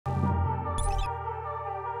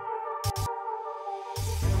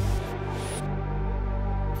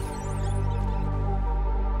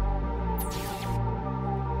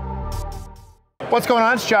What's going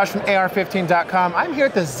on? It's Josh from AR15.com. I'm here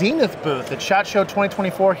at the Zenith booth at SHOT Show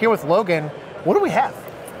 2024 here with Logan. What do we have?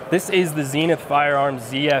 This is the Zenith firearms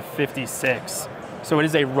F-56. So it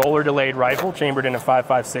is a roller delayed rifle chambered in a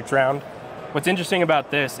 5.56 round. What's interesting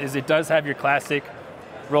about this is it does have your classic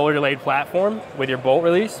roller delayed platform with your bolt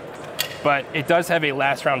release, but it does have a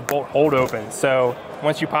last round bolt hold open. So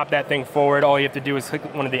once you pop that thing forward, all you have to do is click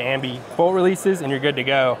one of the ambi bolt releases and you're good to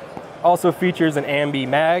go. Also features an ambi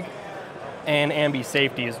mag and ambi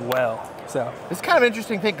safety as well. So it's kind of an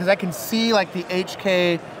interesting thing because I can see like the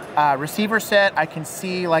HK receiver set. I can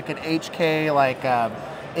see like an HK, like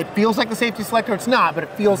it feels like the safety selector. It's not, but it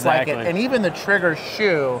feels like it. And even the trigger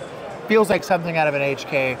shoe feels like something out of an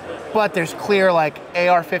HK, but there's clear like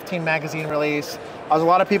AR15 magazine release. There's a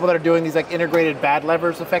lot of people that are doing these like integrated bad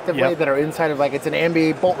levers effectively that are inside of like, it's an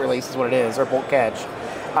ambi bolt release is what it is, or bolt catch.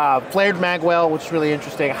 Flared magwell, which is really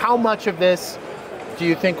interesting. How much of this do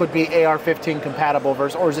you think would be AR15 compatible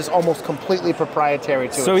versus, or is this almost completely proprietary to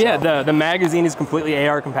itself? So yeah, the magazine is completely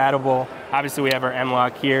AR compatible. Obviously we have our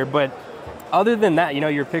M-LOK here, but other than that, you know,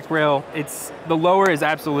 your pick rail, the lower is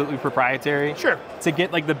absolutely proprietary. Sure. To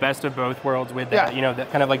get like the best of both worlds with that, you know, that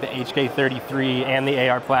kind of like the HK33 and the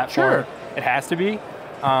AR platform. Sure. It has to be.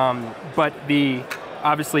 But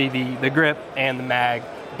obviously the grip and the mag,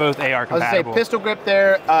 both AR compatible. I was gonna say pistol grip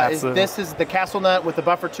there. This is the castle nut with the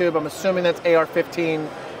buffer tube. I'm assuming that's AR15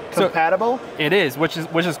 compatible. So it is, which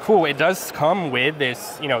is cool. It does come with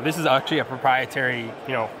this. You know, this is actually a proprietary,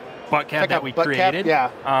 you know, butt cap that we created.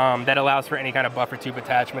 That allows for any kind of buffer tube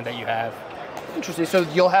attachment that you have. Interesting. So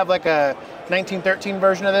you'll have like a 1913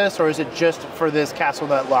 version of this, or is it just for this castle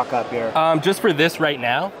nut lockup here? Just for this right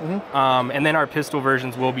now. And then our pistol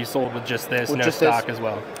versions will be sold with just this, no stock as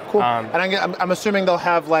well. Cool. And I'm assuming they'll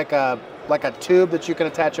have like a tube that you can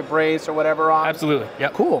attach a brace or whatever on? Absolutely,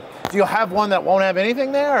 yep. Cool. So you'll have one that won't have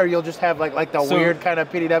anything there, or you'll just have like the weird kind of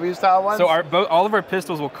PDW style ones? So all of our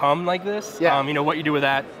pistols will come like this. Yeah. You know, what you do with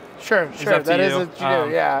that, Sure, that is what you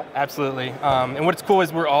do, yeah. Absolutely. And what's cool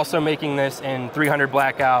is we're also making this in 300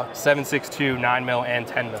 blackout, 7.62, 9mm, and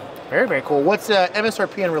 10mm. Very, very cool. What's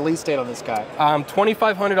MSRP and release date on this guy?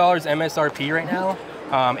 $2,500 MSRP right now.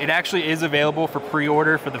 It actually is available for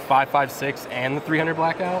pre-order for the 5.56 and the 300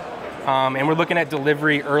 blackout. And we're looking at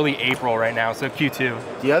delivery early April right now, so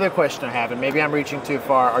Q2. The other question I have, and maybe I'm reaching too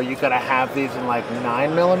far, are you going to have these in like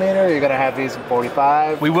 9mm, or are you going to have these in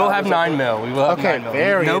 45? We will have 9mm. We will have 9mm.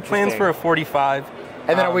 Very No plans for a 45.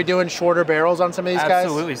 And then are we doing shorter barrels on some of these guys?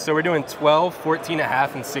 Absolutely. So we're doing 12,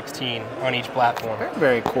 14.5, and 16 on each platform. Very,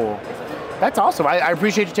 very cool. That's awesome. I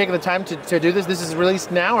appreciate you taking the time to do this. This is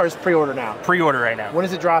released now, or is pre-order now? Pre-order right now. When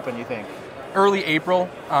is it dropping, you think? Early April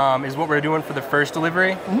is what we're doing for the first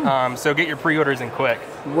delivery. So get your pre-orders in quick.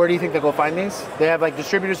 Where do you think they'll go find these? They have like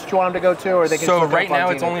distributors that you want them to go to, or they can? So right now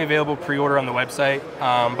it's only available pre-order on the website,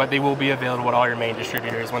 but they will be available at all your main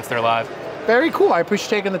distributors once they're live. Very cool. I appreciate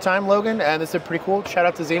taking the time, Logan, and this is pretty cool. Shout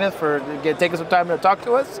out to Zenith for taking some time to talk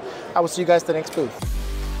to us. I will see you guys at the next booth.